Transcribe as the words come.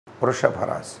వృషభ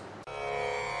రాశి.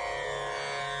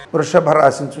 వృషభ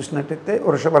రాశిని చూసినట్టయితే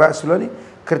వృషభ రాశిలోని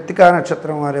కృత్తికా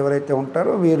నక్షత్రం వారు ఎవరైతే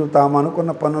ఉంటారో వీరు తాము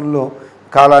అనుకున్న పనుల్లో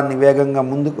కాలాన్ని వేగంగా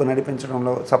ముందుకు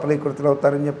నడిపించడంలో సఫలీకృతులు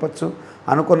అవుతారని చెప్పొచ్చు.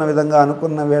 అనుకున్న విధంగా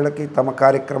అనుకున్న వేళకి తమ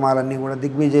కార్యక్రమాలన్నీ కూడా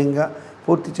దిగ్విజయంగా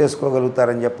పూర్తి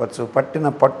చేసుకోగలుగుతారని చెప్పొచ్చు. పట్టిన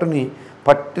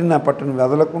పట్టుని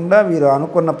వదలకుండా వీరు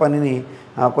అనుకున్న పనిని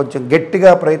కొంచెం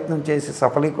గట్టిగా ప్రయత్నం చేసి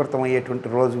సఫలీకృతం అయ్యేటువంటి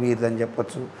రోజు వీరిదని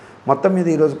చెప్పొచ్చు. మొత్తం మీద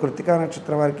ఈరోజు కృత్తికా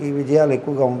నక్షత్రం వారికి విజయాలు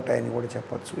ఎక్కువగా ఉంటాయని కూడా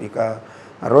చెప్పొచ్చు. ఇక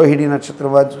రోహిణి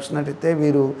నక్షత్రం వారు చూసినట్టయితే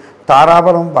వీరు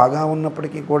తారాబలం బాగా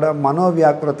ఉన్నప్పటికీ కూడా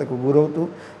మనోవ్యాకులతకు గురవుతూ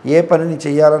ఏ పనిని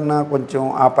చేయాలన్నా కొంచెం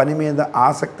ఆ పని మీద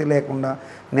ఆసక్తి లేకుండా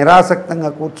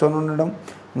నిరాసక్తంగా కూర్చొని ఉండడం,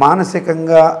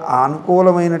 మానసికంగా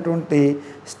అనుకూలమైనటువంటి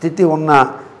స్థితి ఉన్న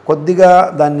కొద్దిగా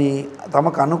దాన్ని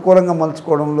తమకు అనుకూలంగా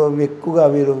మలుచుకోవడంలో ఎక్కువగా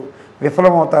వీరు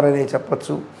విఫలమవుతారని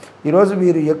చెప్పచ్చు. ఈరోజు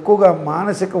వీరు ఎక్కువగా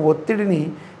మానసిక ఒత్తిడిని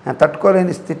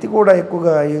తట్టుకోలేని స్థితి కూడా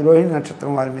ఎక్కువగా ఈ రోహిణి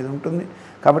నక్షత్రం వారి మీద ఉంటుంది.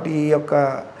 కాబట్టి ఈ యొక్క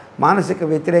మానసిక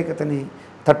వ్యతిరేకతని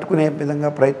తట్టుకునే విధంగా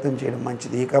ప్రయత్నం చేయడం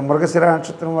మంచిది. ఇక మృగశిర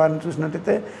నక్షత్రం వారిని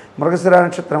చూసినట్టయితే మృగశిర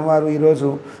నక్షత్రం వారు ఈరోజు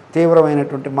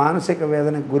తీవ్రమైనటువంటి మానసిక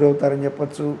వేదనకు గురవుతారని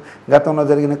చెప్పొచ్చు. గతంలో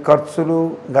జరిగిన ఖర్చులు,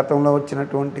 గతంలో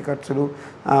వచ్చినటువంటి ఖర్చులు,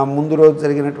 ముందు రోజు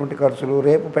జరిగినటువంటి ఖర్చులు,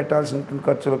 రేపు పెట్టాల్సినటువంటి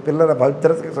ఖర్చులు, పిల్లల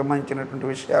భద్రతకు సంబంధించినటువంటి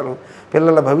విషయాలు,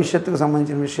 పిల్లల భవిష్యత్తుకు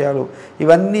సంబంధించిన విషయాలు,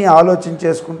 ఇవన్నీ ఆలోచన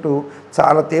చేసుకుంటూ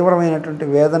చాలా తీవ్రమైనటువంటి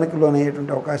వేదనకు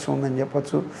లోనయ్యేటువంటి అవకాశం ఉందని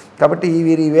చెప్పొచ్చు. కాబట్టి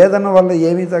వీరి వేదన వల్ల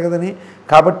ఏమీ తగదని,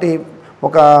 కాబట్టి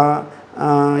ఒక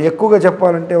ఎక్కువగా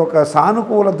చెప్పాలంటే ఒక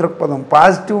సానుకూల దృక్పథం,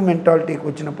 పాజిటివ్ మెంటాలిటీకి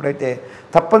వచ్చినప్పుడైతే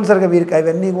తప్పనిసరిగా వీరికి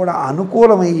అవన్నీ కూడా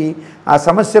అనుకూలమయ్యి ఆ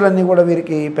సమస్యలన్నీ కూడా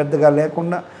వీరికి పెద్దగా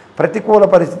లేకుండా ప్రతికూల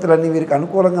పరిస్థితులన్నీ వీరికి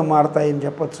అనుకూలంగా మారతాయని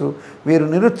చెప్పొచ్చు. వీరు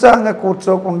నిరుత్సాహంగా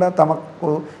కూర్చోకుండా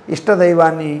తమకు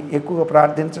ఇష్టదైవాన్ని ఎక్కువగా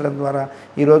ప్రార్థించడం ద్వారా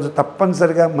ఈరోజు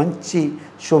తప్పనిసరిగా మంచి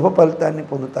శుభ ఫలితాన్ని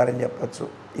పొందుతారని చెప్పొచ్చు.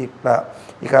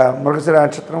 ఇక మృగశిర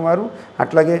నక్షత్రం వారు,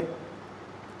 అట్లాగే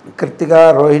కృత్తిక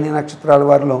రోహిణి నక్షత్రాల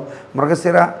వారిలో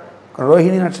మృగశిర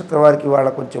రోహిణి నక్షత్రం వారికి వాళ్ళ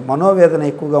కొంచెం మనోవేదన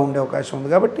ఎక్కువగా ఉండే అవకాశం ఉంది.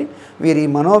 కాబట్టి వీరి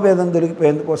మనోవేదన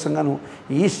దొరికిపోయేందుకోసంగాను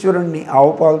ఈశ్వరుణ్ణి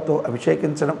ఆవుపాలతో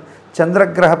అభిషేకించడం,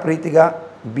 చంద్రగ్రహ ప్రీతిగా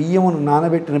బియ్యమును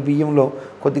నానబెట్టిన బియ్యంలో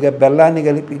కొద్దిగా బెల్లాన్ని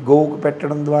కలిపి గోవుకు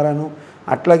పెట్టడం ద్వారాను,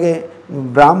 అట్లాగే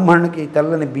బ్రాహ్మణునికి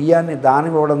తెల్లని బియ్యాన్ని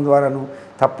దానివ్వడం ద్వారాను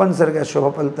తప్పనిసరిగా శుభ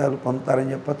ఫలితాలు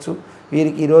పొందుతారని చెప్పచ్చు.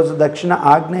 వీరికి ఈరోజు దక్షిణ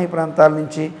ఆగ్నేయ ప్రాంతాల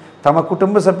నుంచి తమ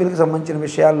కుటుంబ సభ్యులకు సంబంధించిన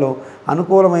విషయాల్లో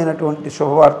అనుకూలమైనటువంటి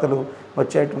శుభవార్తలు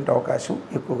వచ్చేటువంటి అవకాశం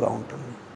ఎక్కువగా ఉంటుంది.